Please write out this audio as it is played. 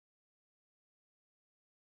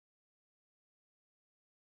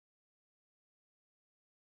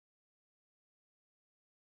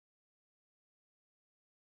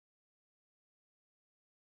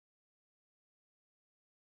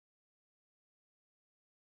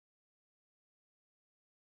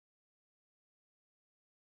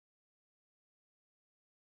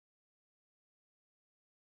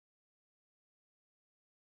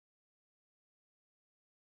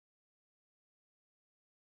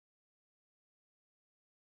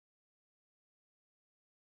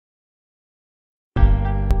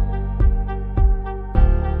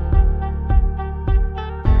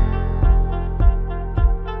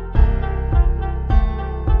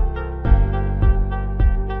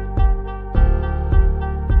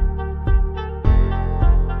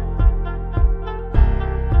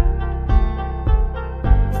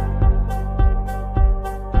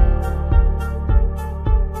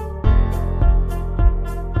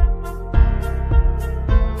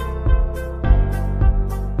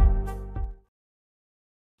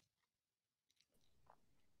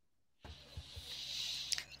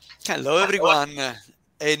Hello, everyone,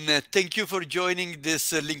 and thank you for joining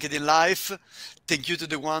this LinkedIn Live. Thank you to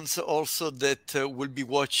the ones also that will be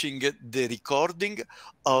watching the recording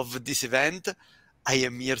of this event. I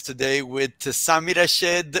am here today with Sammy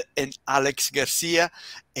Rashed and Alex Garcia,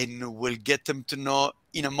 and we'll get them to know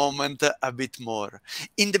in a moment a bit more.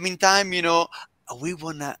 In the meantime, we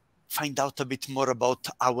want to find out a bit more about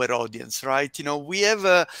our audience, right? We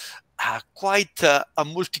have quite a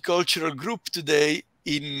multicultural group today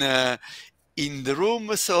in the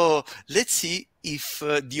room, so let's see if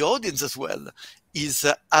the audience as well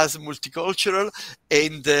is as multicultural,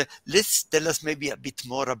 and let's tell us maybe a bit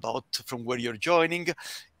more about from where you're joining.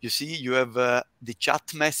 You see, you have the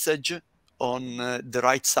chat message on the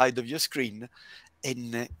right side of your screen,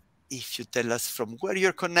 and if you tell us from where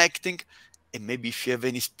you're connecting, and maybe if you have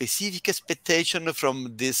any specific expectation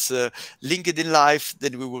from this LinkedIn Live,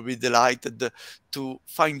 then we will be delighted to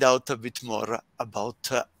find out a bit more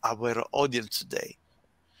about our audience today.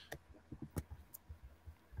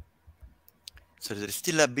 So there's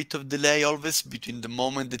still a bit of delay always between the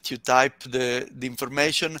moment that you type the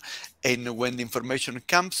information and when the information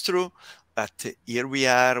comes through. But here we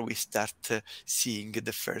are, we start seeing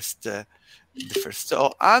the first.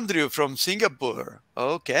 Oh, Andrew from Singapore.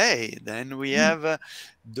 Okay, then we have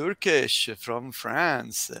Durkesh from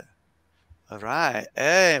France. All right.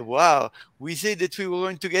 Hey, wow. We said that we were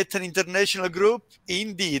going to get an international group.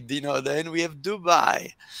 Indeed, then we have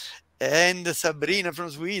Dubai. And Sabrina from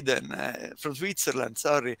Sweden, from Switzerland,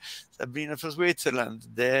 sorry. Sabrina from Switzerland.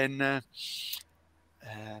 Then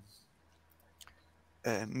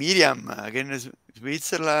Miriam, again,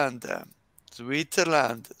 Switzerland.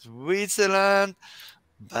 Switzerland.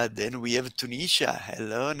 But then we have Tunisia.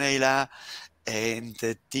 Hello, Neila. And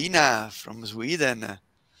Tina from Sweden.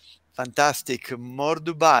 Fantastic. More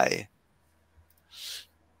Dubai.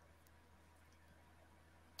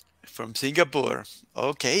 From Singapore.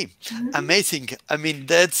 Okay. Amazing. I mean,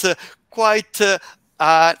 that's quite a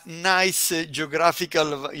nice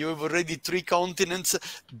geographical. You have already 3 continents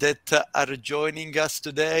that are joining us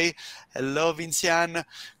today. Hello, Vinciane.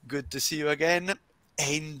 Good to see you again.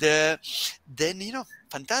 And then,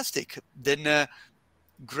 fantastic. Then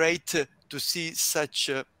great to see such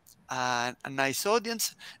a nice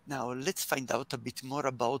audience. Now, let's find out a bit more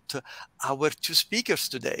about our 2 speakers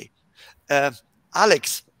today.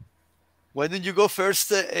 Alex, why don't you go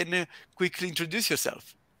first and quickly introduce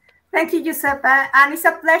yourself? Thank you, Giuseppe. And it's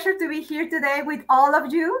a pleasure to be here today with all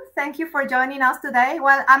of you. Thank you for joining us today.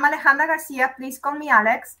 Well, I'm Alejandra Garcia. Please call me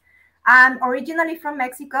Alex. I'm originally from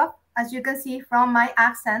Mexico, as you can see from my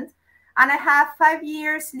accent. And I have 5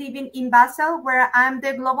 years living in Basel, where I'm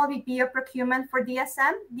the Global VP of Procurement for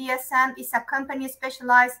DSM. DSM is a company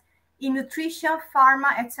specialized in nutrition,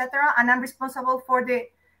 pharma, etc. And I'm responsible for the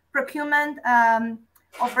procurement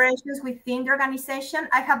operations within the organization.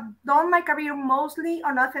 I have done my career mostly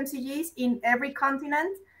on FMCGs in every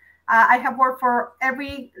continent. I have worked for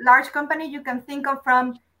every large company you can think of,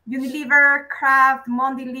 from Unilever, Kraft,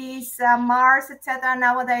 Mondelez, Mars, etc.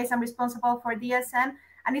 Nowadays, I'm responsible for DSM.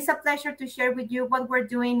 And it's a pleasure to share with you what we're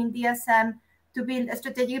doing in DSM to build a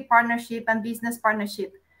strategic partnership and business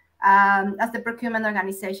partnership as the procurement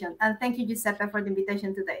organization. And thank you, Giuseppe, for the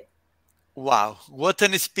invitation today. Wow, what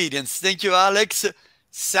an experience. Thank you, Alex.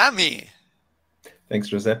 Sammy. Thanks,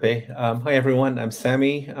 Giuseppe. Hi, everyone. I'm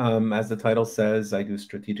Sammy. As the title says, I do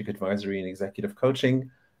strategic advisory and executive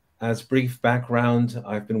coaching. As brief background,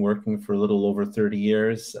 I've been working for a little over 30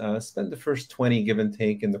 years. Spent the first 20, give and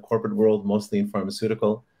take, in the corporate world, mostly in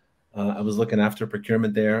pharmaceutical. I was looking after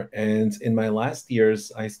procurement there. And in my last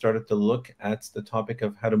years, I started to look at the topic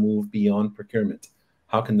of how to move beyond procurement.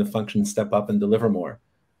 How can the function step up and deliver more?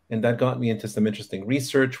 And that got me into some interesting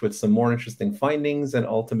research with some more interesting findings, and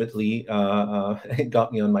ultimately it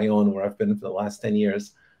got me on my own, where I've been for the last 10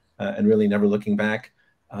 years and really never looking back.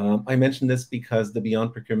 I mentioned this because the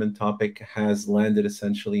beyond procurement topic has landed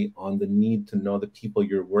essentially on the need to know the people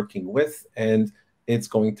you're working with, and it's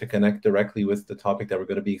going to connect directly with the topic that we're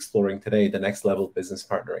going to be exploring today, the next level of business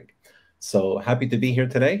partnering. So happy to be here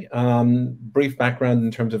today. Brief background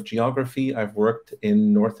in terms of geography. I've worked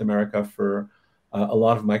in North America for a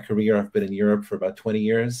lot of my career. I've been in Europe for about 20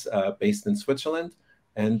 years, based in Switzerland,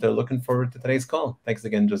 and looking forward to today's call. Thanks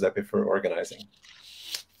again, Giuseppe, for organizing.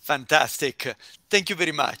 Fantastic. Thank you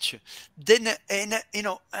very much. Then, I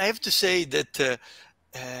have to say that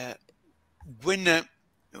when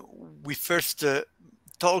we first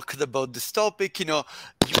talked about this topic, you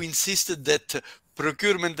insisted that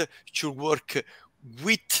procurement should work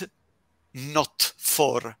with, not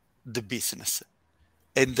for, the business.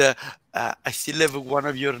 And I still have one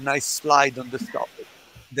of your nice slides on this topic.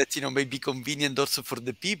 that may be convenient also for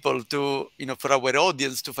the people to, for our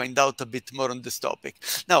audience to find out a bit more on this topic.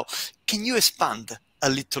 Now, can you expand a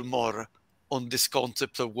little more on this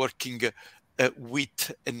concept of working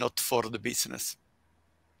with and not for the business?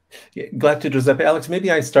 Yeah, glad to, Giuseppe. Alex,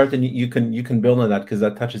 maybe I start and you can build on that because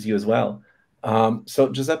that touches you as well. So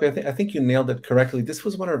Giuseppe, I think you nailed it correctly. This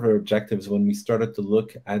was one of our objectives when we started to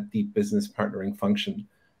look at the business partnering function.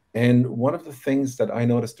 And one of the things that I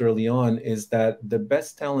noticed early on is that the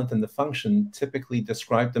best talent in the function typically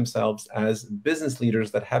describe themselves as business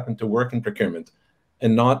leaders that happen to work in procurement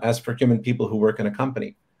and not as procurement people who work in a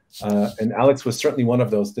company. And Alex was certainly one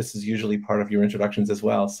of those. This is usually part of your introductions as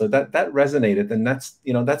well. So that resonated, and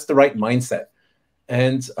that's the right mindset.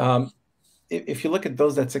 And if you look at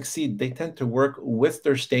those that succeed, they tend to work with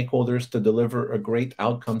their stakeholders to deliver a great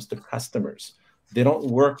outcomes to customers. They don't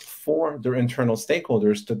work for their internal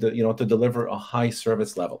stakeholders to deliver a high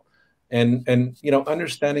service level. And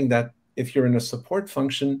understanding that if you're in a support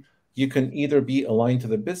function, you can either be aligned to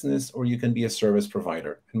the business or you can be a service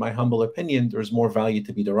provider. In my humble opinion, there's more value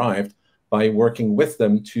to be derived by working with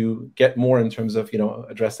them to get more in terms of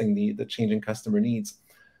addressing the changing customer needs.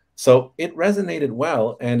 So it resonated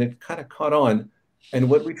well and it kind of caught on. And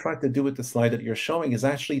what we tried to do with the slide that you're showing is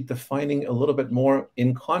actually defining a little bit more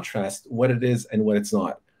in contrast what it is and what it's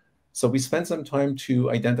not. So we spent some time to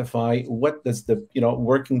identify what does the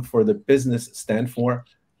working for the business stand for.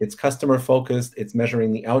 It's customer focused, it's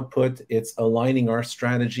measuring the output, it's aligning our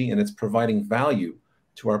strategy, and it's providing value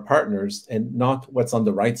to our partners, and not what's on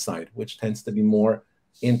the right side, which tends to be more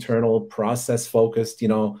internal process focused.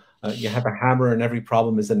 You have a hammer and every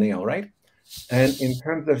problem is a nail, right? And in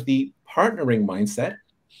terms of the partnering mindset,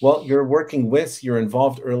 well, you're working with, you're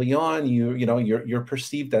involved early on, you're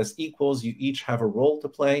perceived as equals, you each have a role to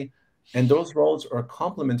play, and those roles are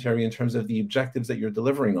complementary in terms of the objectives that you're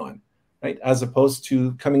delivering on. Right? As opposed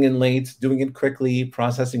to coming in late, doing it quickly,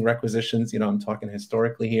 processing requisitions, I'm talking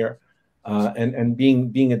historically here, and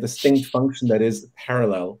being a distinct function that is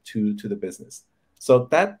parallel to the business. So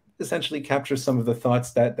that essentially captures some of the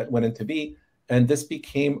thoughts that went into be, and this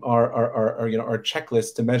became our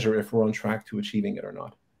checklist to measure if we're on track to achieving it or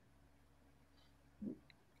not.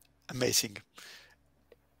 Amazing.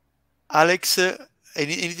 Alex,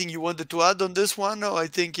 anything you wanted to add on this one? Or I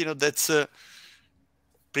think that's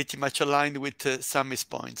pretty much aligned with Sammy's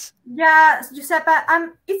points. Yeah, Giuseppe,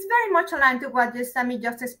 it's very much aligned to what Sammy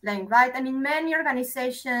just explained, right? I mean, many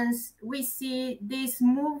organizations, we see this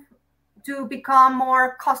move to become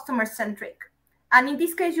more customer-centric. And in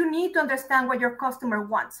this case, you need to understand what your customer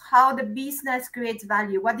wants, how the business creates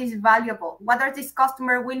value, what is valuable, what are these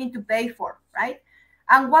customers willing to pay for, right?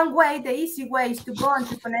 And one way, the easy way, is to go and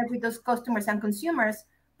to connect with those customers and consumers,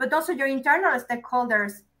 but also your internal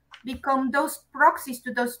stakeholders become those proxies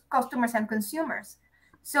to those customers and consumers.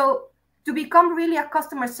 So to become really a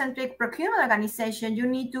customer-centric procurement organization, you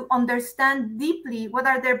need to understand deeply what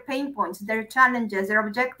are their pain points, their challenges, their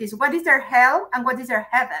objectives, what is their hell and what is their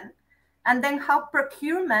heaven, and then how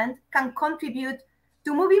procurement can contribute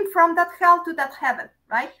to moving from that hell to that heaven,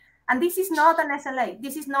 right? And this is not an SLA.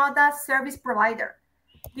 This is not a service provider.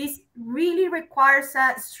 This really requires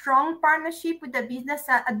a strong partnership with the business,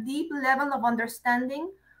 a deep level of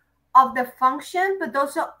understanding of the function, but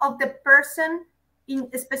also of the person in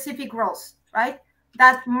specific roles, right?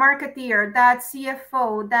 That marketeer, that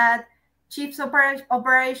CFO, that chiefs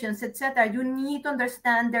operations, etc. You need to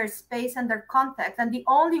understand their space and their context. And the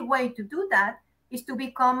only way to do that is to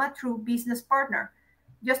become a true business partner.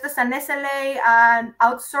 Just as an SLA, an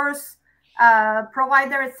outsource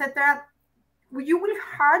provider, etc., you will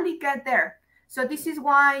hardly get there. So this is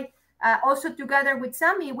why also together with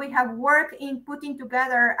Sammy, we have worked in putting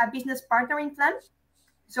together a business partnering plan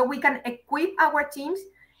so we can equip our teams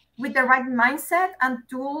with the right mindset and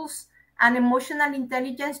tools and emotional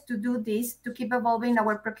intelligence to do this, to keep evolving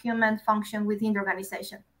our procurement function within the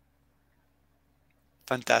organization.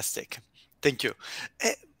 Fantastic. Thank you.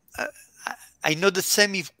 I know that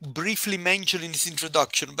Sammy briefly mentioned in his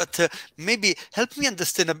introduction, but maybe help me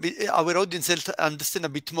understand a bit, our audience understand a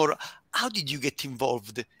bit more. How did you get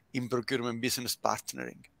involved in procurement business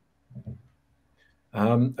partnering?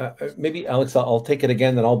 Maybe Alex, I'll take it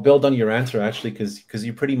again, and I'll build on your answer actually, because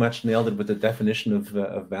you pretty much nailed it with the definition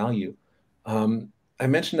of value. I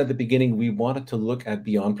mentioned at the beginning we wanted to look at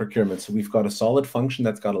beyond procurement. So we've got a solid function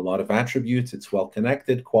that's got a lot of attributes. It's well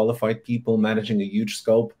connected, qualified people managing a huge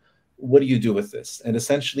scope. What do you do with this? And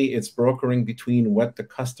essentially, it's brokering between what the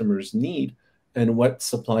customers need and what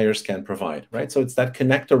suppliers can provide, right? So it's that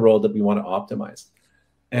connector role that we want to optimize.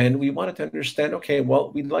 And we wanted to understand, okay,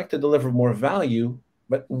 well, we'd like to deliver more value,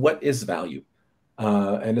 but what is value?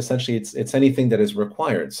 And essentially, it's anything that is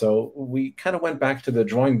required. So we kind of went back to the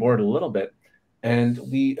drawing board a little bit, and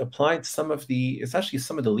we applied some of the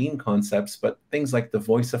lean concepts, but things like the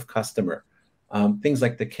voice of customer, things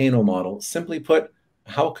like the Kano model. Simply put,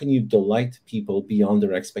 how can you delight people beyond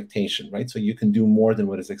their expectation, right? So you can do more than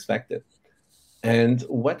what is expected. And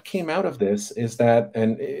what came out of this is that,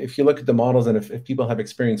 and if you look at the models and if people have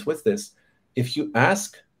experience with this, if you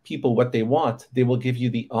ask people what they want, they will give you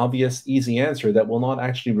the obvious, easy answer that will not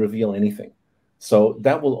actually reveal anything. So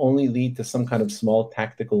that will only lead to some kind of small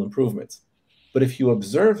tactical improvements. But if you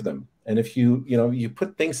observe them, and if you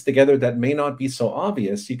put things together that may not be so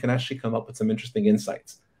obvious, you can actually come up with some interesting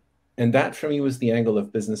insights. And that for me was the angle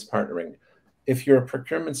of business partnering. If you're a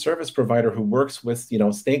procurement service provider who works with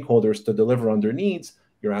stakeholders to deliver on their needs,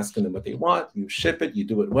 you're asking them what they want, you ship it, you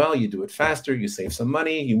do it well, you do it faster, you save some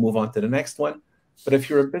money, you move on to the next one. But if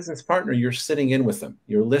you're a business partner, you're sitting in with them,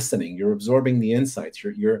 you're listening, you're absorbing the insights,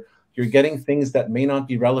 you're getting things that may not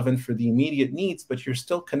be relevant for the immediate needs, but you're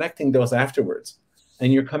still connecting those afterwards.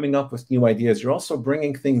 And you're coming up with new ideas. You're also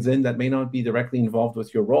bringing things in that may not be directly involved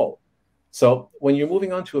with your role. So when you're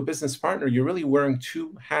moving on to a business partner, you're really wearing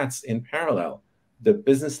two hats in parallel, the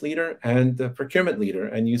business leader and the procurement leader,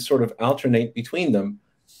 and you sort of alternate between them.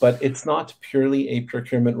 But it's not purely a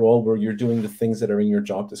procurement role where you're doing the things that are in your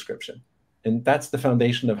job description. And that's the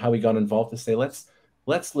foundation of how we got involved to say, let's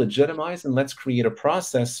legitimize and let's create a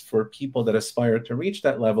process for people that aspire to reach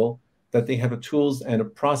that level, that they have the tools and a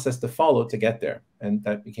process to follow to get there. And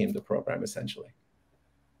that became the program, essentially.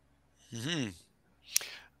 Mm-hmm.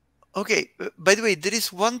 Okay, by the way, there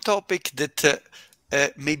is one topic that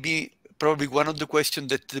maybe probably one of the questions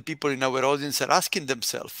that the people in our audience are asking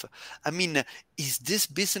themselves. I mean, is this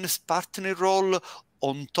business partner role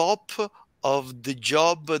on top of the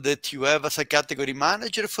job that you have as a category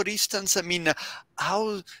manager, for instance? I mean,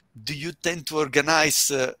 how do you tend to organize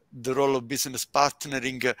the role of business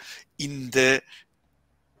partnering in the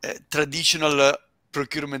traditional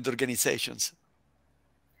procurement organizations?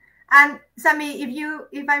 And Sammy,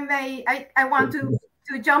 if I may, I want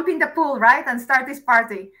to jump in the pool, right, and start this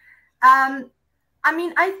party. I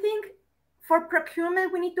mean, I think for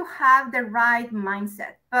procurement, we need to have the right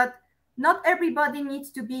mindset, but not everybody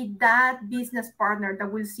needs to be that business partner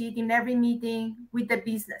that will sit in every meeting with the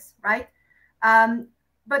business, right?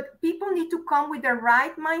 But people need to come with the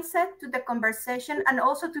right mindset to the conversation and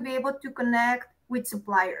also to be able to connect with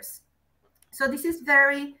suppliers. So this is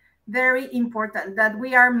very, very important that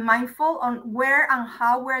we are mindful on where and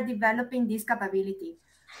how we're developing this capability.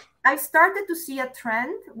 I started to see a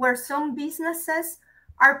trend where some businesses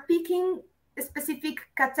are picking specific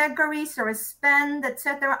categories or spend,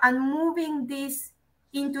 etc., and moving this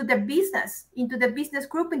into the business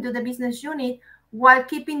group, into the business unit, while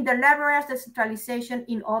keeping the leverage, the centralization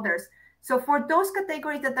in others. So for those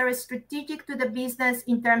categories that are strategic to the business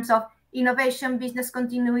in terms of innovation, business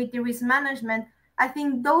continuity, risk management, I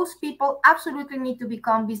think those people absolutely need to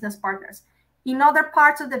become business partners. In other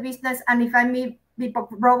parts of the business, and if I may be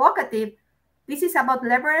provocative, this is about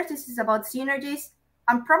leverage, this is about synergies,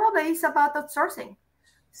 and probably it's about outsourcing.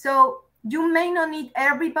 So you may not need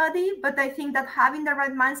everybody, but I think that having the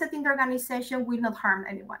right mindset in the organization will not harm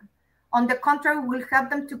anyone. On the contrary, will help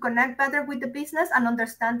them to connect better with the business and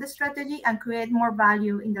understand the strategy and create more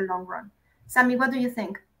value in the long run. Sammy, what do you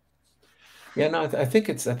think? Yeah, no, I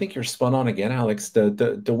think you're spot on again, Alex.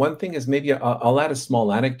 The one thing is, maybe I'll add a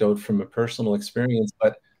small anecdote from a personal experience,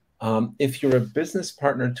 but if you're a business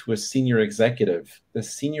partner to a senior executive, the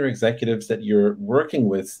senior executives that you're working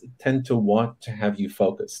with tend to want to have you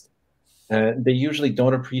focused. And they usually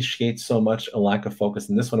don't appreciate so much a lack of focus.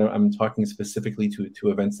 And this one, I'm talking specifically to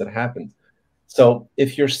events that happened. So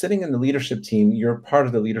if you're sitting in the leadership team, you're part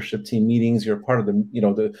of the leadership team meetings, you're part of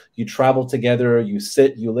you travel together, you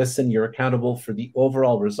sit, you listen, you're accountable for the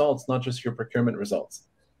overall results, not just your procurement results.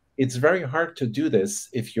 It's very hard to do this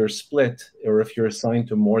if you're split or if you're assigned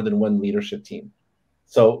to more than one leadership team.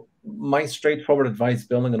 So my straightforward advice,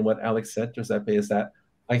 building on what Alex said, Giuseppe, is that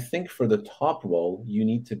I think for the top role, you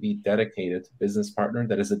need to be dedicated business partner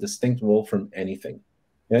that is a distinct role from anything.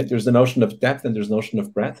 Okay? There's the notion of depth and there's the notion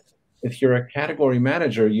of breadth. If you're a category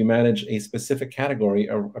manager, you manage a specific category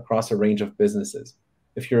across a range of businesses.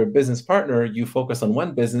 If you're a business partner, you focus on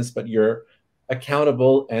one business, but you're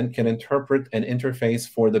accountable and can interpret and interface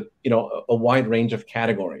for a wide range of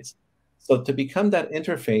categories. So to become that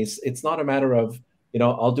interface, it's not a matter of,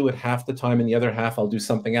 I'll do it half the time and the other half I'll do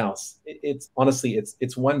something else. It's honestly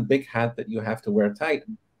one big hat that you have to wear tight.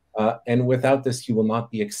 And without this, you will not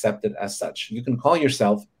be accepted as such. You can call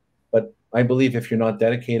yourself, but I believe if you're not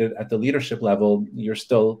dedicated at the leadership level, you're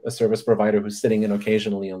still a service provider who's sitting in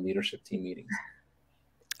occasionally on leadership team meetings.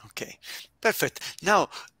 Okay, perfect. Now,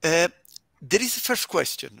 there is a first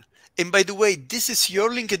question. And by the way, this is your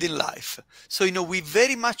LinkedIn Live. So, we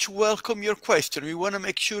very much welcome your question. We want to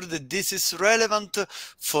make sure that this is relevant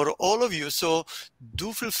for all of you. So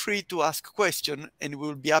do feel free to ask questions and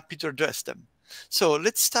we'll be happy to address them. So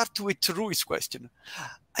let's start with Rui's question.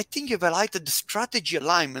 I think you've highlighted the strategy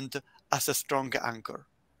alignment as a strong anchor.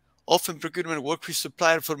 Often procurement works with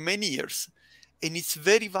suppliers for many years, and it's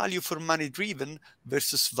very value for money driven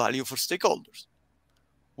versus value for stakeholders.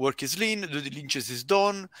 Work is lean, due diligence is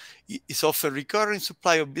done, is often recurring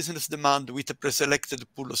supply of business demand with a preselected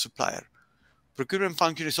pool of supplier. Procurement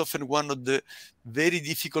function is often one of the very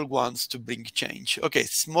difficult ones to bring change. Okay,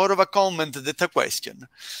 it's more of a comment than a question.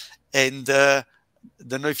 And I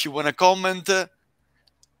don't know if you want to comment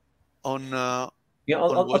on... yeah,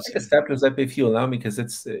 I'll take a step, Giuseppe, if you allow me, because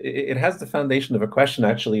it has the foundation of a question,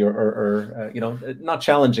 actually, or not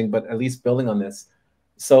challenging, but at least building on this.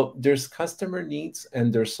 So there's customer needs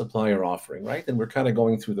and there's supplier offering, right? And we're kind of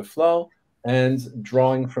going through the flow and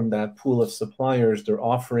drawing from that pool of suppliers, their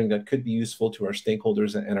offering that could be useful to our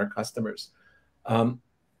stakeholders and our customers.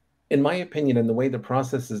 In my opinion, and the way the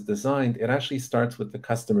process is designed, it actually starts with the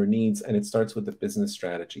customer needs and it starts with the business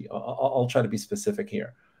strategy. I'll try to be specific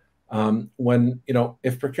here.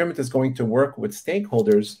 If procurement is going to work with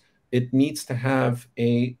stakeholders, it needs to have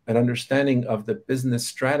an understanding of the business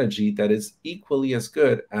strategy that is equally as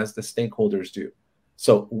good as the stakeholders do.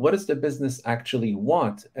 So what does the business actually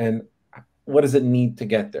want and what does it need to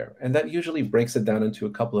get there? And that usually breaks it down into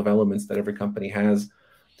a couple of elements that every company has.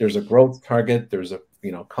 There's a growth target, there's a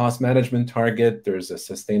cost management target, there's a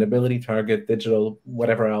sustainability target, digital,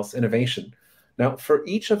 whatever else, innovation. Now, for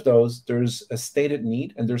each of those, there's a stated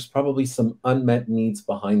need and there's probably some unmet needs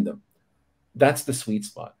behind them. That's the sweet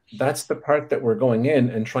spot. That's the part that we're going in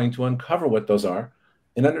and trying to uncover what those are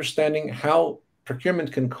and understanding how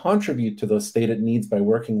procurement can contribute to those stated needs by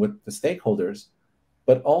working with the stakeholders,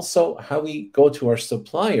 but also how we go to our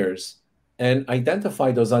suppliers and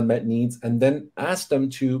identify those unmet needs and then ask them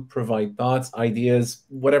to provide thoughts, ideas,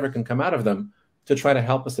 whatever can come out of them to try to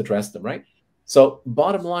help us address them, right? So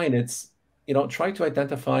bottom line, it's, try to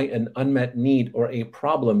identify an unmet need or a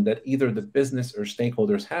problem that either the business or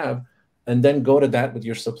stakeholders have, and then go to that with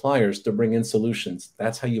your suppliers to bring in solutions.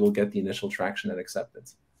 That's how you will get the initial traction and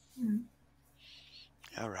acceptance. Mm.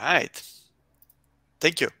 All right.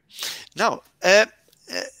 Thank you. Now,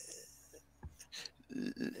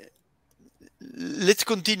 let's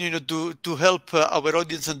continue to help our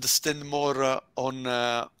audience understand more on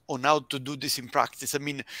how to do this in practice. I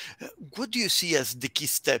mean, what do you see as the key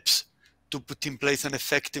steps to put in place an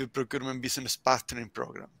effective procurement business partnering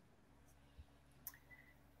program?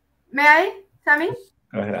 May I, Sammy?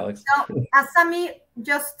 Go ahead, Alex. So, as Sammy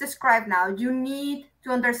just described now, you need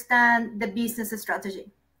to understand the business strategy.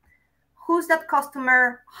 Who's that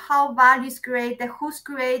customer? How value is created? Who's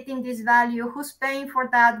creating this value? Who's paying for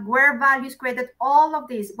that? Where value is created? All of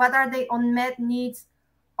this. What are the unmet needs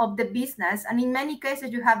of the business? And in many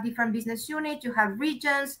cases, you have different business units, you have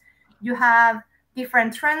regions, you have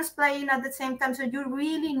different trends playing at the same time. So you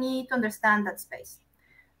really need to understand that space.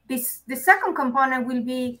 The second component will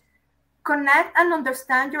be connect and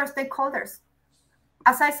understand your stakeholders.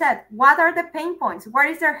 As I said, what are the pain points? Where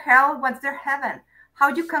is their hell? What's their heaven? How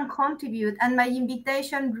you can contribute. And my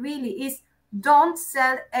invitation really is don't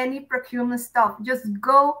sell any procurement stuff. Just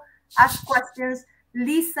go, ask questions,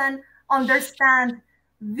 listen, understand,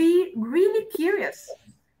 be really curious.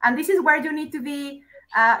 And this is where you need to be,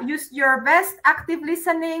 use your best active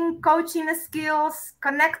listening, coaching skills,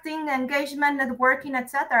 connecting, engagement, networking,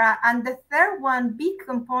 etc. And the third one, big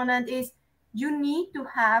component is you need to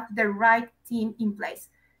have the right team in place.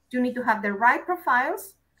 You need to have the right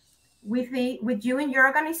profiles with you in your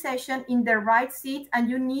organization in the right seat, and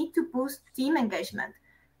you need to boost team engagement.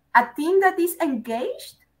 A team that is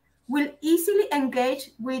engaged will easily engage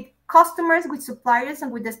with customers, with suppliers,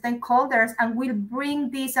 and with the stakeholders, and will bring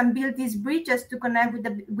this and build these bridges to connect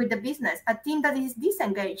with the business. A team that is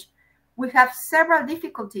disengaged will have several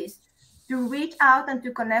difficulties to reach out and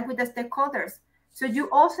to connect with the stakeholders. So you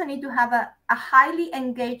also need to have a highly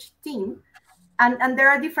engaged team, and there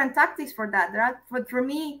are different tactics for that. But for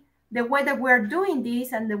me, the way that we're doing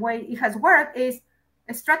this and the way it has worked is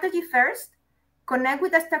a strategy first, connect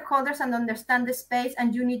with the stakeholders and understand the space,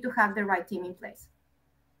 and you need to have the right team in place.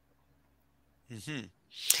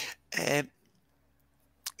 Mm-hmm.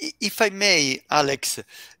 If I may, Alex,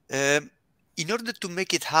 in order to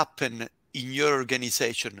make it happen in your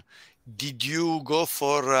organization, Did you go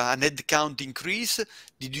for an headcount increase?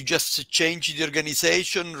 Did you just change the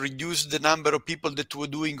organization, reduce the number of people that were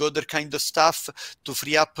doing other kind of stuff to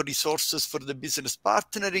free up resources for the business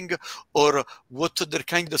partnering? Or what other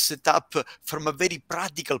kind of setup from a very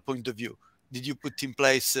practical point of view did you put in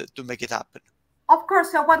place to make it happen? Of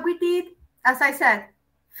course. So what we did, as I said,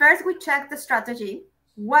 first we checked the strategy.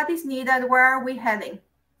 What is needed? Where are we heading?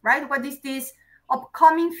 Right? What is this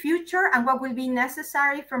upcoming future and what will be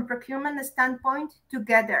necessary from procurement standpoint to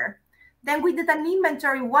get there? Then we did an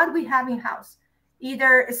inventory, what we have in-house,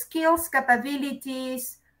 either skills,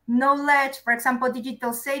 capabilities, knowledge. For example,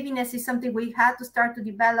 digital savviness is something we had to start to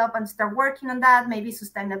develop and start working on that, maybe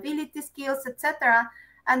sustainability skills, etc.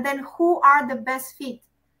 And then who are the best fit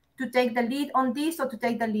to take the lead on this or to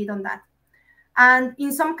take the lead on that? And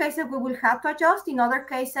in some cases, we will have to adjust. In other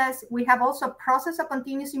cases, we have also a process of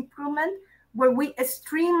continuous improvement where we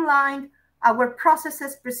streamlined our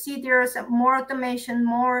processes, procedures, more automation,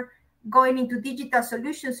 more going into digital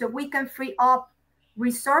solutions so we can free up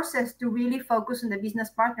resources to really focus on the business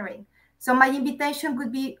partnering. So my invitation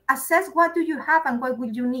would be assess what do you have and what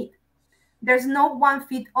will you need. There's no one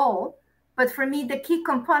fit all, but for me, the key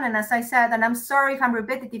component, as I said, and I'm sorry if I'm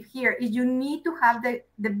repetitive here, is you need to have the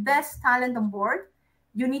best talent on board.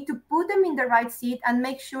 You need to put them in the right seat and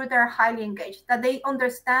make sure they're highly engaged, that they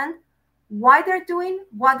understand why they're doing,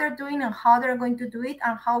 what they're doing, and how they're going to do it,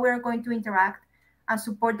 and how we're going to interact and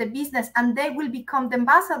support the business. And they will become the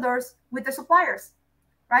ambassadors with the suppliers,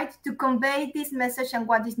 right? To convey this message and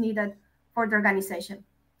what is needed for the organization.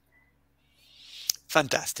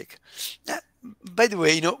 Fantastic. By the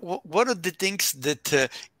way, one of the things that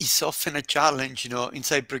is often a challenge,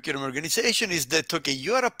 inside procurement organization is that, okay,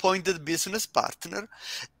 you are appointed business partner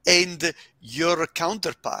and your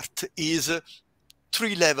counterpart is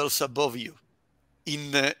 3 levels above you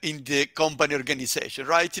in the company organization,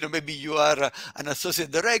 right? Maybe you are an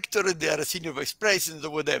associate director, they are a senior vice president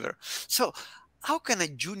or whatever. So how can a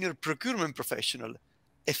junior procurement professional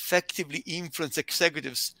effectively influence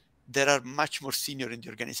executives that are much more senior in the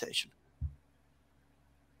organization?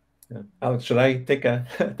 Yeah. Alex, should I take a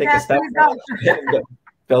step?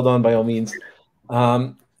 Build on by all means.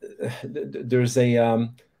 There's a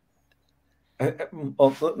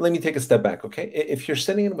let me take a step back, okay? If you're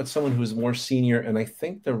sitting in with someone who's more senior, and I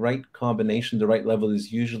think the right combination, the right level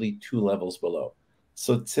is usually 2 levels below.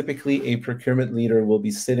 So typically a procurement leader will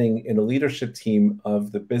be sitting in a leadership team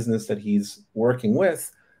of the business that he's working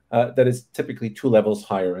with that is typically 2 levels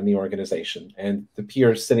higher in the organization. And the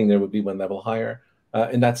peer sitting there would be 1 level higher.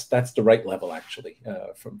 And that's the right level, actually,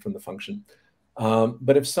 from the function.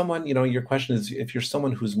 But if someone, your question is if you're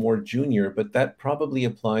someone who's more junior, but that probably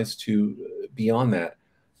applies to beyond that.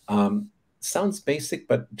 Sounds basic,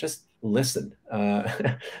 but just listen.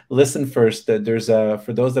 Listen first. There's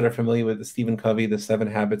for those that are familiar with Stephen Covey, the 7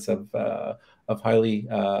 Habits of highly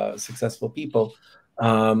successful people.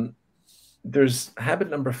 There's habit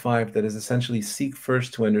number 5 that is essentially seek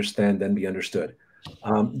first to understand, then be understood.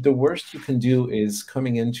 The worst you can do is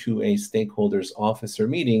coming into a stakeholder's office or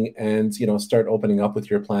meeting and, start opening up with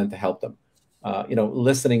your plan to help them.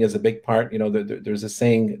 Listening is a big part. There's a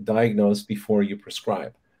saying, diagnose before you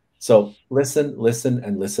prescribe. So listen,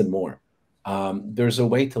 and listen more. There's a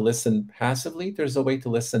way to listen passively. There's a way to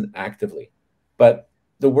listen actively. But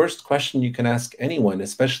the worst question you can ask anyone,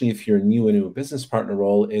 especially if you're new into a business partner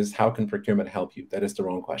role, is how can procurement help you? That is the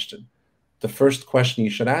wrong question. The first question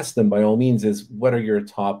you should ask them, by all means, is what are your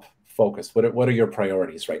top focus? What are your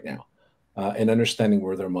priorities right now? And understanding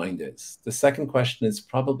where their mind is. The second question is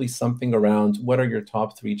probably something around what are your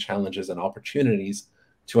top 3 challenges and opportunities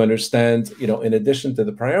to understand, in addition to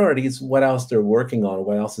the priorities, what else they're working on,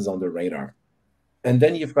 what else is on their radar. And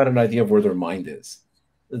then you've got an idea of where their mind is.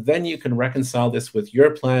 Then you can reconcile this with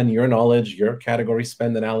your plan, your knowledge, your category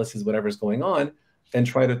spend analysis, whatever's going on, and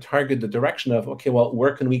try to target the direction of, okay, well,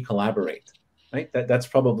 where can we collaborate, right? That's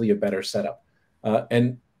probably a better setup.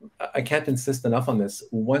 And I can't insist enough on this.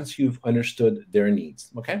 Once you've understood their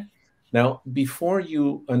needs, okay? Now, before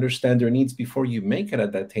you understand their needs, before you make it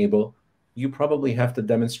at that table, you probably have to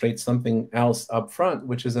demonstrate something else up front,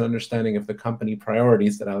 which is an understanding of the company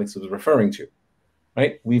priorities that Alex was referring to,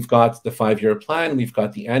 right? We've got the 5-year plan. We've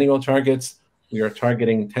got the annual targets. We are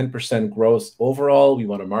targeting 10% growth overall. We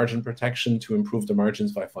want a margin protection to improve the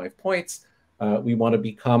margins by 5 points. We want to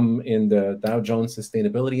become in the Dow Jones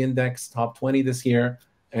Sustainability Index top 20 this year.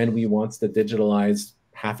 And we want to digitalize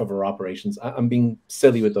half of our operations. I'm being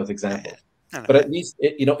silly with those examples. But at least,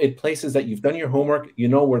 it places that you've done your homework, you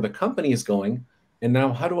know where the company is going. And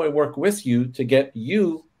now how do I work with you to get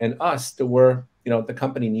you and us to where, the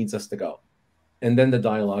company needs us to go? And then the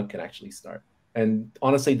dialogue can actually start. And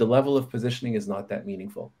honestly, the level of positioning is not that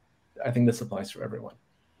meaningful. I think this applies for everyone.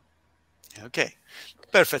 Okay,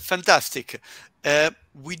 perfect, fantastic.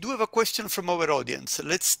 We do have a question from our audience.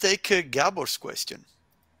 Let's take Gabor's question.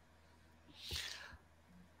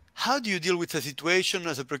 How do you deal with a situation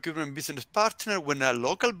as a procurement business partner when a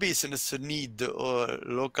local business need or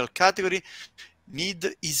local category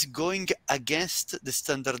need is going against the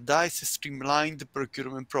standardized, streamlined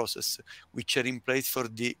procurement process, which are in place for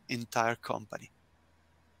the entire company?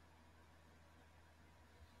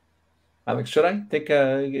 Alex, should I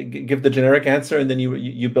give the generic answer and then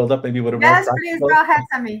you build up maybe what a more Yes, practical? please go ahead,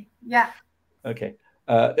 Sammy. Yeah. Okay,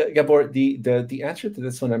 Gabor, the answer to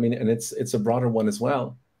this one, I mean, and it's a broader one as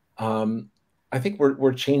well. I think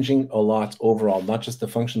we're changing a lot overall, not just the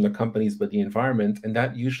function of the companies, but the environment, and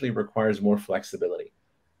that usually requires more flexibility.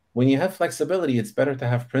 When you have flexibility, it's better to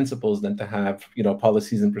have principles than to have, you know,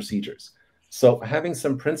 policies and procedures. So having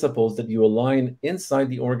some principles that you align inside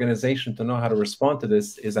the organization to know how to respond to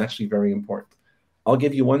this is actually very important. I'll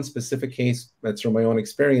give you one specific case that's from my own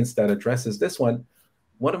experience that addresses this one.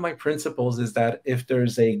 One of my principles is that if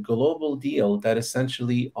there's a global deal that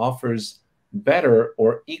essentially offers better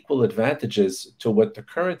or equal advantages to what the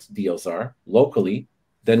current deals are locally,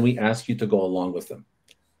 then we ask you to go along with them.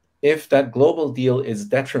 If that global deal is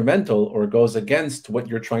detrimental or goes against what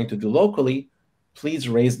you're trying to do locally, please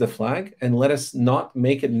raise the flag and let us not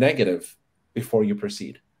make it negative before you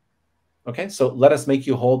proceed. Okay, so let us make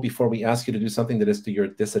you whole before we ask you to do something that is to your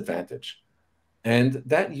disadvantage. And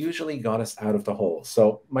that usually got us out of the hole.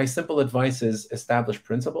 So my simple advice is establish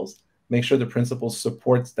principles, make sure the principles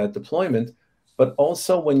supports that deployment, but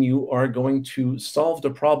also when you are going to solve the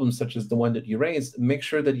problem such as the one that you raised, make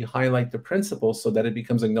sure that you highlight the principles so that it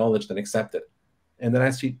becomes acknowledged and accepted. And then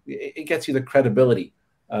actually it gets you the credibility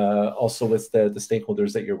also with the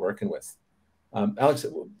stakeholders that you're working with. Alex,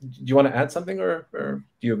 do you want to add something or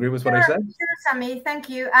do you agree with what I said? Sure, Sammy, thank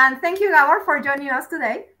you. And thank you, Gabor, for joining us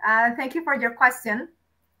today. Thank you for your question.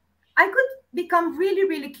 I could become really,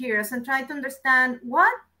 really curious and try to understand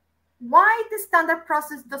why the standard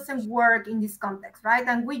process doesn't work in this context, right?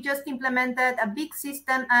 And we just implemented a big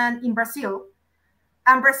system and in Brazil,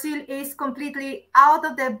 and Brazil is completely out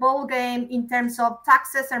of the ball game in terms of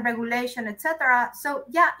taxes and regulation, etc. So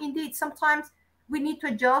yeah, indeed, sometimes we need to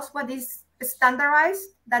adjust what is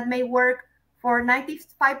standardized that may work for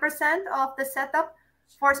 95% of the setup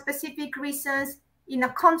for specific reasons in a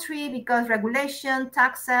country because regulation,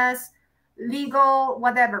 taxes, legal,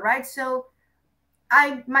 whatever, right? So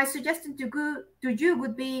my suggestion to you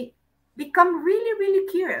would be become really, really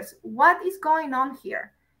curious. What is going on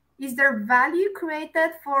here? Is there value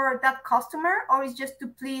created for that customer, or is just to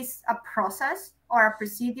please a process or a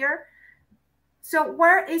procedure? So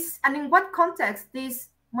where is, and in what context this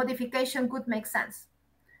modification could make sense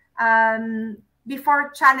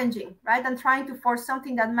before challenging, right? And trying to force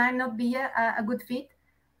something that might not be a good fit.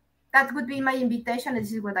 That would be my invitation.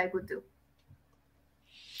 This is what I would do.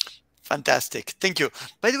 Fantastic. Thank you.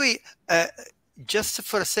 By the way, just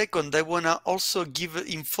for a second, I want to also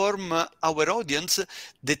inform our audience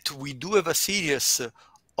that we do have a series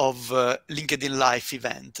of LinkedIn Live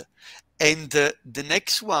event. And the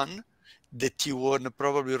next one that you want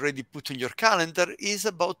probably already put on your calendar is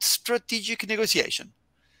about strategic negotiation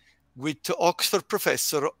with Oxford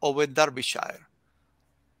professor Owen Derbyshire.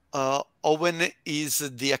 Owen is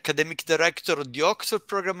the academic director of the Oxford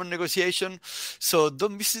Program on Negotiation, so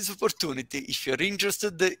don't miss this opportunity. If you're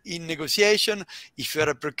interested in negotiation, if you're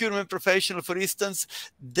a procurement professional, for instance,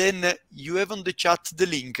 then you have on the chat the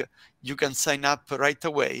link. You can sign up right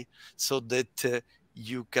away so that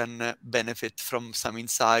you can benefit from some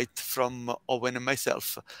insight from Owen and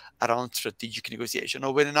myself around strategic negotiation.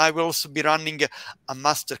 Owen and I will also be running a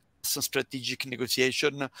master on strategic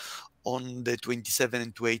negotiation on the 27th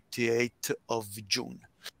and 28th of June.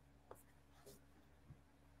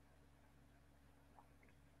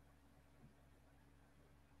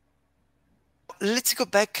 Let's go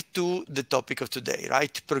back to the topic of today,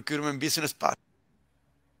 right? Procurement business partner.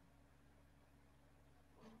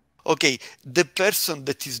 Okay, the person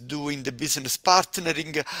that is doing the business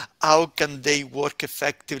partnering, how can they work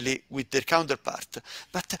effectively with their counterpart?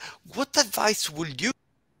 But what advice would you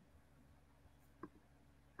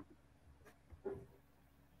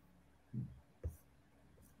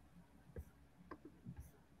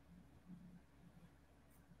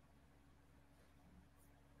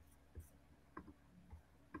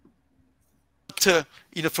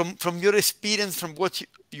you know, from your experience, from what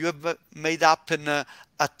you have made happen at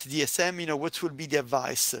DSM, what will be the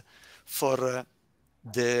advice for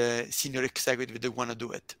the senior executive that want to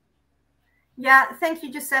do it? Yeah, thank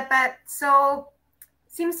you, Giuseppe. So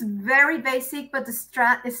seems very basic, but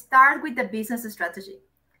start with the business strategy.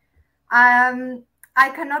 I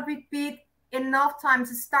cannot repeat enough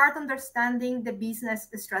times, start understanding the business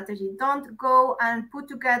strategy. Don't go and put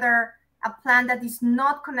together a plan that is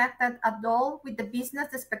not connected at all with the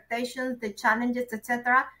business expectations, the challenges,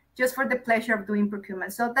 etc., just for the pleasure of doing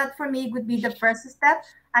procurement. So that for me would be the first step,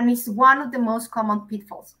 and it's one of the most common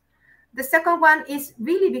pitfalls. The second one is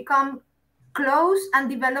really become close and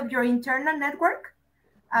develop your internal network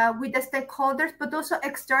with the stakeholders, but also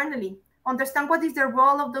externally. Understand what is the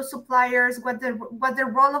role of those suppliers, what the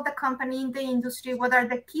role of the company in the industry, what are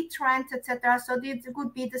the key trends, etc. So this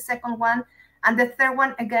would be the second one. And the third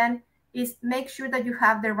one, again, is make sure that you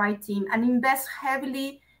have the right team and invest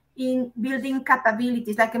heavily in building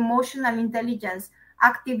capabilities like emotional intelligence,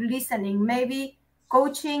 active listening, maybe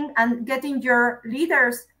coaching and getting your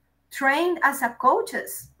leaders trained as a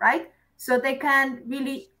coaches, right? So they can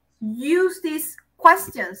really use these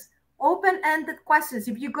questions, open-ended questions.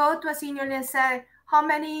 If you go to a senior and say, how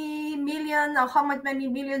many million or how many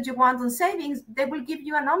millions you want on savings, they will give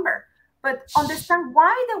you a number. But understand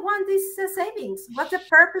why they want these savings. What's the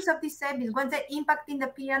purpose of these savings? What's the impact in the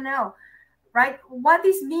P&L, right? What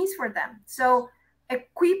this means for them. So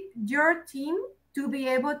equip your team to be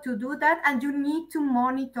able to do that, and you need to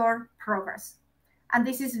monitor progress. And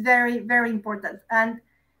this is very, very important. And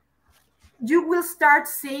you will start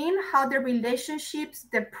seeing how the relationships,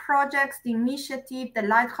 the projects, the initiative, the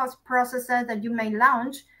lighthouse processes that you may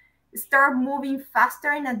launch start moving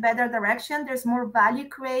faster in a better direction. There's more value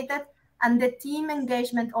created, and the team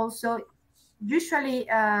engagement also usually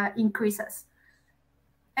increases.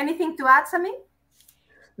 Anything to add, Sammy?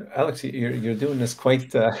 Alex, you're doing this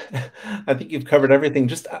quite, I think you've covered everything.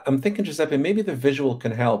 Just, I'm thinking, Giuseppe, maybe the visual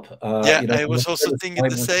can help. Yeah, I was also thinking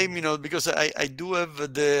the same, because I do have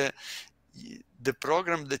the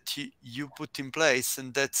program that you put in place,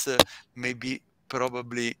 and that's maybe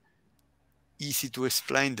probably easy to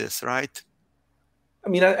explain this, right? I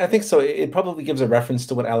mean, I think so. It probably gives a reference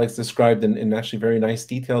to what Alex described in actually very nice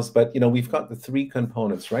details. But, we've got the three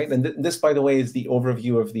components, right? And this, by the way, is the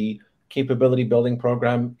overview of the capability building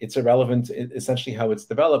program. It's irrelevant, essentially, how it's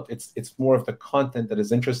developed. It's more of the content that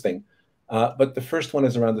is interesting. But the first one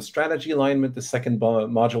is around the strategy alignment. The second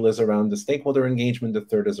module is around the stakeholder engagement. The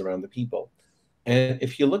third is around the people. And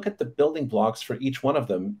if you look at the building blocks for each one of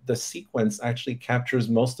them, the sequence actually captures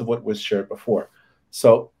most of what was shared before.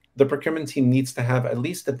 So the procurement team needs to have at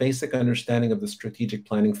least a basic understanding of the strategic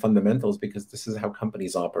planning fundamentals, because this is how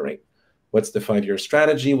companies operate. What's the 5-year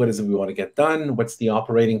strategy? What is it we want to get done? What's the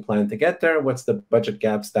operating plan to get there? What's the budget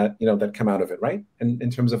gaps that, that come out of it, right? And in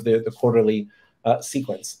terms of the quarterly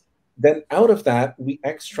sequence. Then out of that, we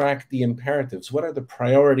extract the imperatives. What are the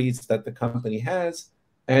priorities that the company has?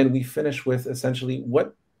 And we finish with essentially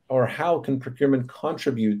what or how can procurement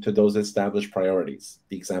contribute to those established priorities,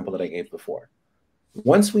 the example that I gave before.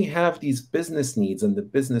 Once we have these business needs and the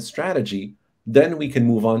business strategy, then we can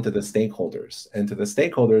move on to the stakeholders. And to the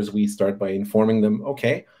stakeholders, we start by informing them,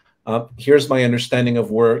 okay, here's my understanding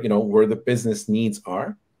of where the business needs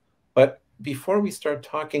are. But before we start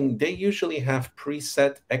talking, they usually have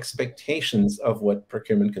preset expectations of what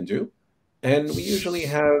procurement can do. And we usually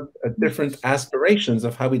have different aspirations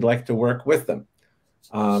of how we'd like to work with them.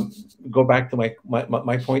 Go back to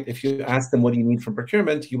my point. If you ask them, what do you need from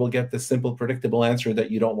procurement? You will get the simple, predictable answer that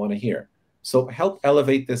you don't want to hear. So help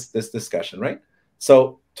elevate this discussion, right?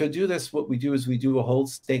 So to do this, what we do is we do a whole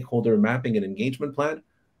stakeholder mapping and engagement plan,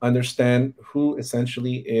 understand who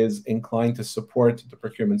essentially is inclined to support the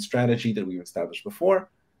procurement strategy that we've established before,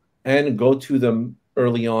 and go to them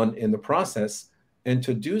early on in the process. And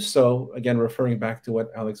to do so, again, referring back to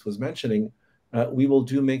what Alex was mentioning, we will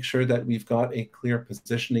make sure that we've got a clear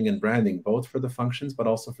positioning and branding, both for the functions, but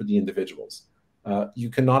also for the individuals. You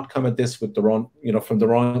cannot come at this with the wrong, from the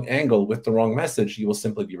wrong angle with the wrong message. You will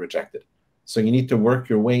simply be rejected. So you need to work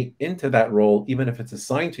your way into that role, even if it's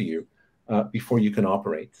assigned to you, before you can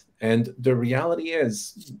operate. And the reality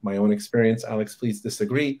is, my own experience, Alex, please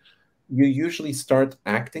disagree, you usually start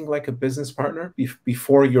acting like a business partner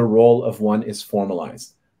before your role of one is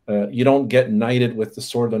formalized. You don't get knighted with the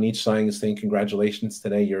sword on each side and saying, congratulations,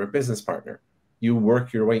 today you're a business partner. You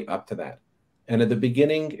work your way up to that. And at the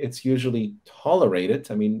beginning, it's usually tolerated.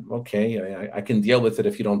 I mean, okay, I can deal with it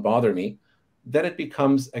if you don't bother me. Then it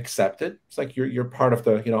becomes accepted. It's like you're part of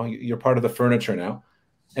the, you're part of the furniture now.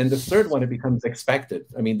 And the third one, it becomes expected.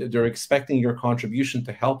 I mean, they're expecting your contribution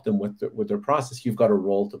to help them with their process. You've got a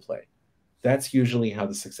role to play. That's usually how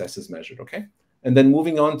the success is measured, okay? And then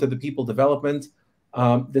moving on to the people development,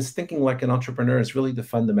 this thinking like an entrepreneur is really the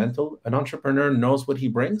fundamental. An entrepreneur knows what he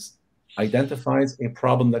brings. identifies a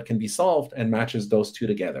problem that can be solved, and matches those two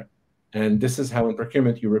together. And this is how in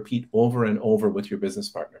procurement you repeat over and over with your business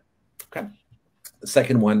partner. Okay. The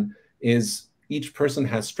second one is each person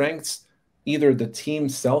has strengths. Either the team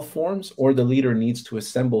self-forms or the leader needs to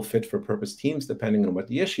assemble fit-for-purpose teams, depending on what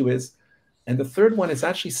the issue is. And the third one is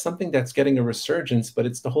actually something that's getting a resurgence, but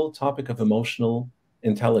it's the whole topic of emotional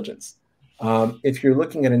intelligence. If you're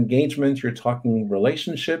looking at engagement, you're talking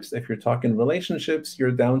relationships. If you're talking relationships,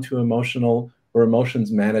 you're down to emotional or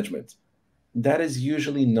emotions management. That is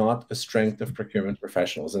usually not a strength of procurement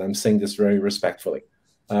professionals, and I'm saying this very respectfully.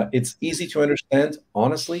 It's easy to understand.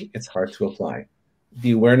 Honestly, it's hard to apply.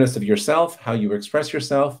 The awareness of yourself, how you express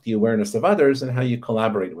yourself, the awareness of others, and how you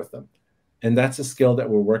collaborate with them. And that's a skill that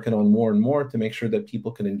we're working on more and more to make sure that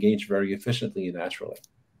people can engage very efficiently and naturally.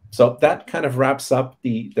 So that kind of wraps up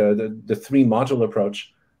the three-module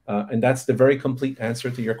approach. And that's the very complete answer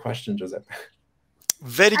to your question, Giuseppe.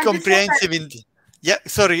 Very comprehensive. Yeah,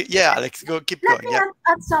 sorry. Yeah, Alex, keep going. Let me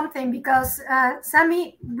add something, because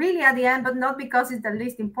Sammy, really at the end, but not because it's the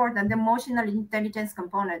least important, the emotional intelligence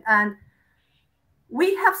component. And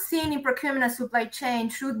we have seen in procurement and supply chain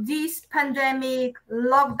through this pandemic,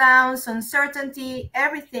 lockdowns, uncertainty,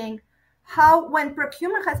 everything, how when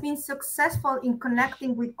procurement has been successful in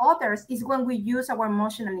connecting with others is when we use our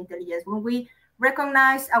emotional intelligence, when we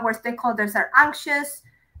recognize our stakeholders are anxious,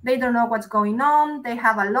 they don't know what's going on, they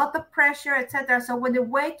have a lot of pressure, etc. So when the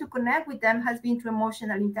way to connect with them has been through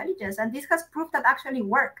emotional intelligence. And this has proved that actually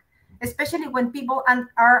work, especially when people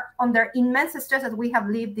are under immense stress that we have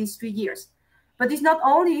lived these 3 years. But it's not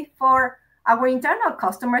only for our internal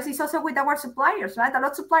customers, it's also with our suppliers, right? A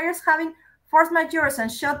lot of suppliers having force majeures and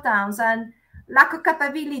shutdowns and lack of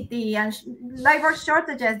capability and labor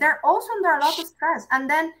shortages. They're also under a lot of stress. And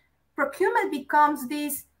then procurement becomes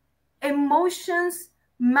this emotions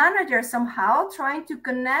manager somehow, trying to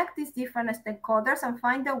connect these different stakeholders and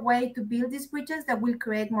find a way to build these bridges that will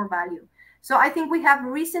create more value. So I think we have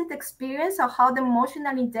recent experience of how the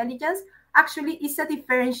emotional intelligence actually is a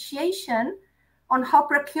differentiation on how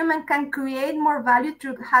procurement can create more value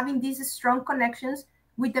through having these strong connections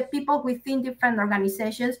with the people within different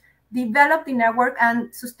organizations, develop the network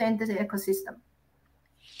and sustain the ecosystem.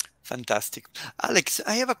 Fantastic. Alex,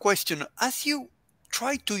 I have a question. As you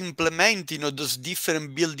try to implement, those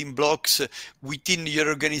different building blocks within your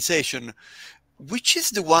organization, which is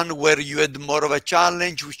the one where you had more of a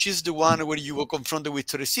challenge? Which is the one where you were confronted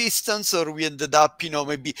with resistance, or we ended up,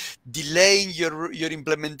 maybe delaying your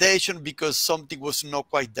implementation because something was not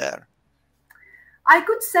quite there? I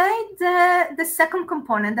could say the second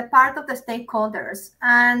component, the part of the stakeholders.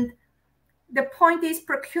 And the point is,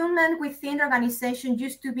 procurement within the organization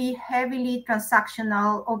used to be heavily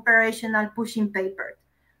transactional, operational, pushing paper.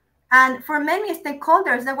 And for many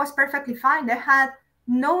stakeholders, that was perfectly fine. They had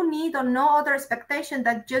no need or no other expectation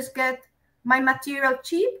that just get my material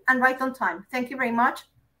cheap and right on time. Thank you very much.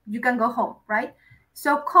 You can go home, right?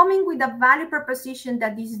 So coming with a value proposition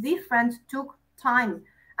that is different took time.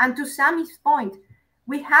 And to Sammy's point,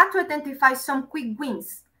 we had to identify some quick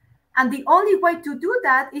wins. And the only way to do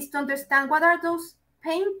that is to understand what are those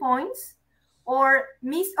pain points or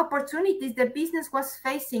missed opportunities the business was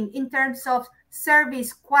facing in terms of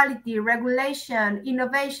service, quality, regulation,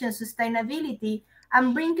 innovation, sustainability,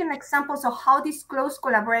 and bringing examples of how this close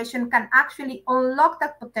collaboration can actually unlock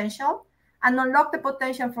that potential and unlock the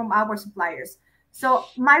potential from our suppliers. So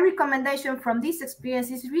my recommendation from this experience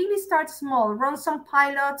is really start small, run some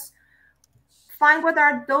pilots, find what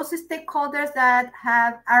are those stakeholders that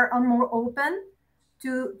are more open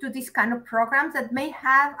to this kind of programs that may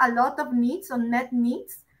have a lot of needs, unmet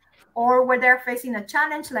needs, or where they're facing a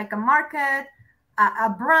challenge like a market, a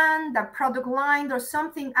brand, a product line or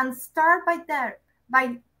something, and start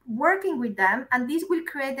by working with them, and this will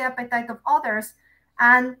create the appetite of others.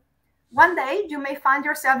 And one day you may find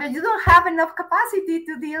yourself that you don't have enough capacity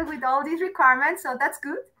to deal with all these requirements, so that's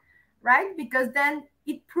good, right? Because then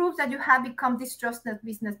it proves that you have become this trusted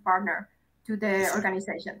business partner to the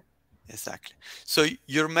organization. Exactly. So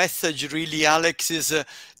your message really, Alex, is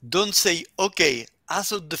don't say, okay,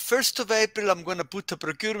 as of the 1st of April, I'm going to put a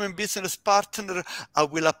procurement business partner. I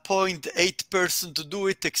will appoint 8 persons to do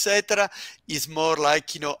it, etc. It's more like,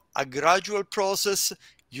 a gradual process.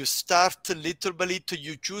 You start little by little,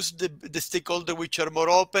 you choose the stakeholder which are more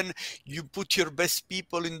open, you put your best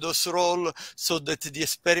people in those roles so that the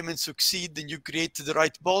experiment succeed and you create the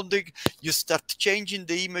right bonding. You start changing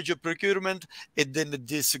the image of procurement, and then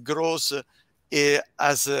this grows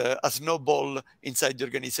as a snowball inside the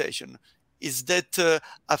organization. Is that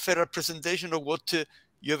a fair representation of what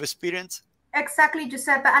you have experienced? Exactly,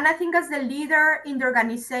 Giuseppe. And I think as the leader in the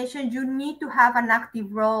organization, you need to have an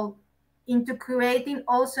active role into creating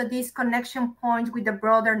also these connection points with the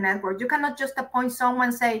broader network. You cannot just appoint someone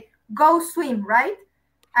and say, go swim, right?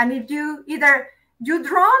 And if you either you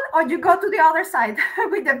drown or you go to the other side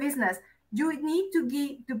with the business, you need to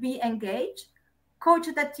be engaged, coach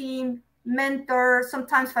the team, mentor,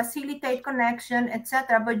 sometimes facilitate connection,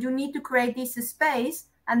 etc. But you need to create this space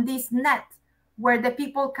and this net where the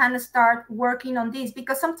people can start working on this,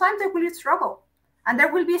 because sometimes they will struggle and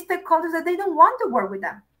there will be stakeholders that they don't want to work with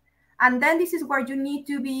them. And then this is where you need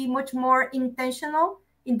to be much more intentional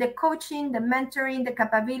in the coaching, the mentoring, the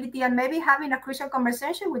capability, and maybe having a crucial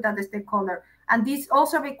conversation with other stakeholders. And this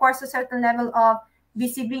also requires a certain level of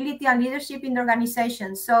visibility and leadership in the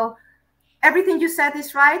organization. So everything you said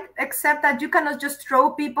is right, except that you cannot just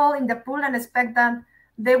throw people in the pool and expect that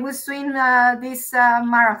they will swim this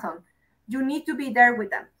marathon. You need to be there with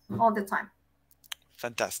them all the time.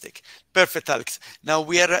 Fantastic. Perfect, Alex. Now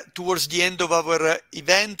we are towards the end of our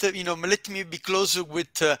event. Let me be closer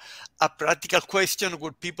with a practical question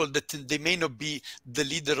with people that they may not be the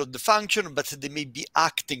leader of the function, but they may be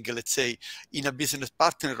acting, let's say, in a business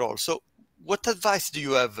partner role. So what advice do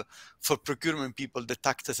you have for procurement people that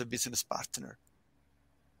act as a business partner?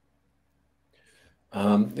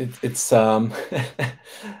 It's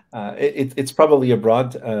probably a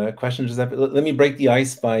broad question, Giuseppe. Let me break the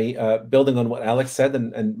ice by building on what Alex said,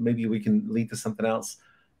 and maybe we can lead to something else.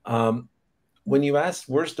 When you ask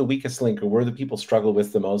where's the weakest link or where the people struggle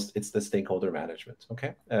with the most, it's the stakeholder management.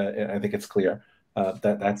 Okay, I think it's clear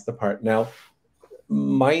that's the part. Now,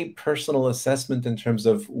 my personal assessment in terms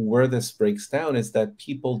of where this breaks down is that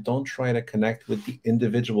people don't try to connect with the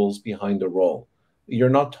individuals behind a role. You're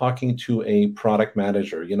not talking to a product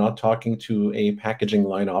manager. You're not talking to a packaging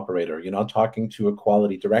line operator. You're not talking to a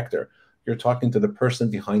quality director. You're talking to the person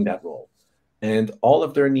behind that role. And all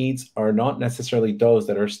of their needs are not necessarily those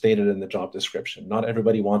that are stated in the job description. Not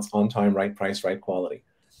everybody wants on time, right price, right quality,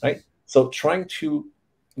 right? So trying to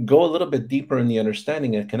go a little bit deeper in the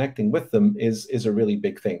understanding and connecting with them is a really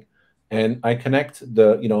big thing. And I connect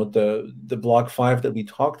the block 5 that we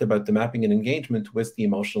talked about, the mapping and engagement, with the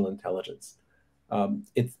emotional intelligence.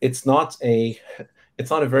 It's not a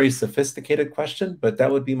very sophisticated question, but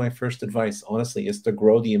that would be my first advice, honestly, is to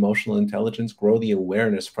grow the emotional intelligence, grow the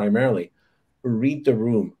awareness primarily. Read the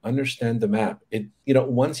room, understand the map.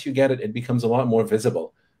 Once you get it, it becomes a lot more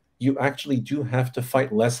visible. You actually do have to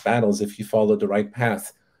fight less battles if you follow the right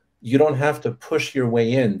path. You don't have to push your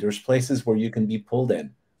way in. There's places where you can be pulled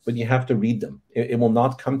in, but you have to read them. It will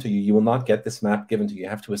not come to you. You will not get this map given to you. You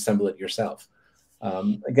have to assemble it yourself.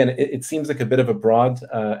 Again, it seems like a bit of a broad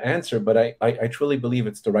answer, but I truly believe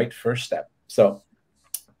it's the right first step. So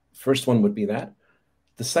first one would be that.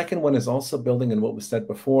 The second one is also building on what was said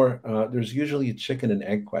before. There's usually a chicken and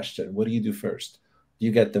egg question. What do you do first? Do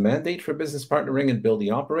you get the mandate for business partnering and build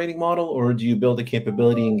the operating model, or do you build the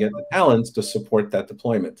capability and get the talents to support that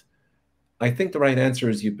deployment? I think the right answer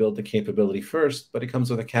is you build the capability first, but it comes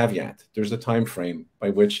with a caveat. There's a time frame by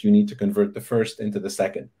which you need to convert the first into the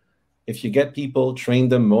second. If you get people, train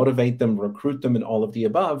them, motivate them, recruit them, and all of the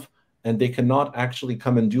above, and they cannot actually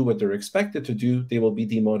come and do what they're expected to do, they will be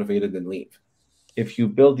demotivated and leave. If you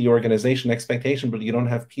build the organization expectation, but you don't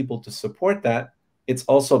have people to support that, it's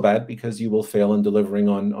also bad because you will fail in delivering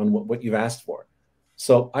on what you've asked for.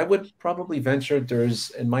 So I would probably venture there's,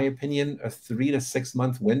 in my opinion, a 3 to 6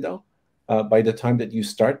 month window by the time that you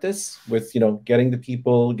start this with, getting the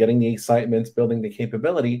people, getting the excitement, building the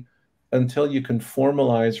capability, until you can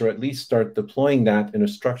formalize or at least start deploying that in a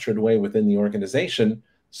structured way within the organization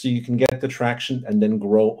so you can get the traction and then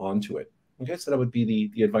grow onto it. Okay, so that would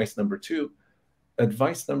be the advice number 2.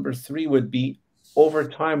 Advice number 3 would be, over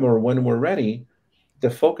time or when we're ready, the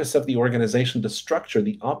focus of the organization, the structure,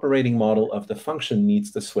 the operating model of the function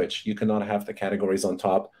needs to switch. You cannot have the categories on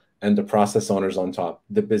top and the process owners on top.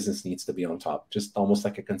 The business needs to be on top, just almost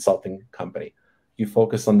like a consulting company. You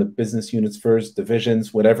focus on the business units first,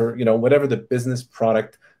 divisions, whatever the business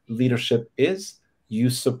product leadership is, you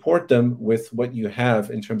support them with what you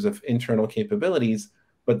have in terms of internal capabilities,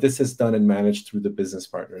 but this is done and managed through the business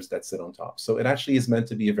partners that sit on top. So it actually is meant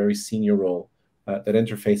to be a very senior role that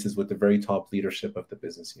interfaces with the very top leadership of the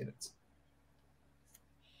business units.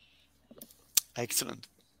 Excellent.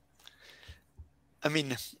 I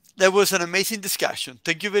mean, that was an amazing discussion.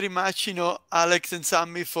 Thank you very much, Alex and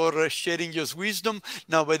Sammy, for sharing your wisdom.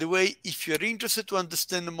 Now, by the way, if you're interested to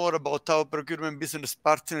understand more about how procurement business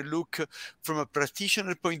partner look from a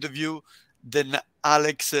practitioner point of view, then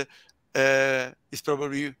Alex is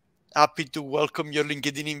probably happy to welcome your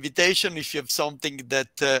LinkedIn invitation if you have something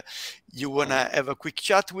that you want to have a quick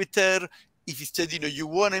chat with her. If instead you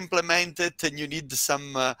want to implement it and you need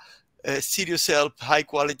some serious help, high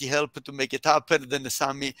quality help to make it happen, then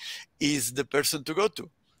Sammy is the person to go to.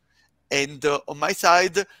 And on my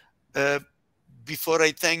side, before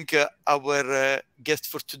I thank our guest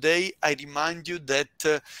for today, I remind you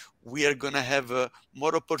that we are going to have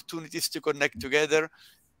more opportunities to connect together.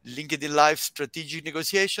 LinkedIn Live Strategic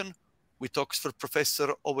Negotiation with Oxford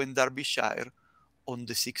Professor Owen Derbyshire on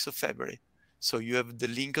the 6th of February. So you have the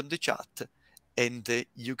link on the chat, and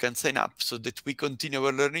you can sign up so that we continue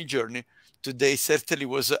our learning journey. Today certainly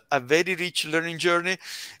was a very rich learning journey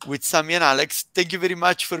with Sammy and Alex. Thank you very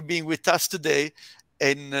much for being with us today,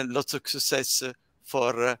 and lots of success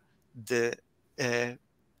for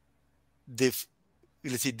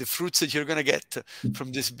let's see, the fruits that you're going to get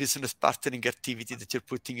from this business partnering activity that you're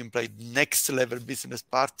putting in place. Next level business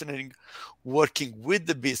partnering, working with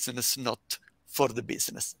the business, not for the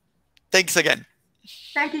business. Thanks again.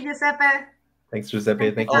 Thank you, Giuseppe. Thanks, Giuseppe.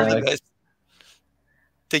 Thank you, All the Alex. best.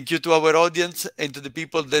 Thank you to our audience and to the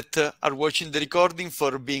people that are watching the recording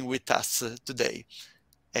for being with us today.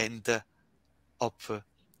 And hope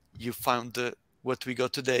you found what we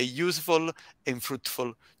got today useful and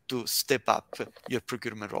fruitful to step up your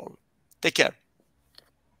procurement role. Take care.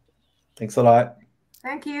 Thanks a lot.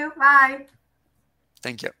 Thank you. Bye.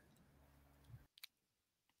 Thank you.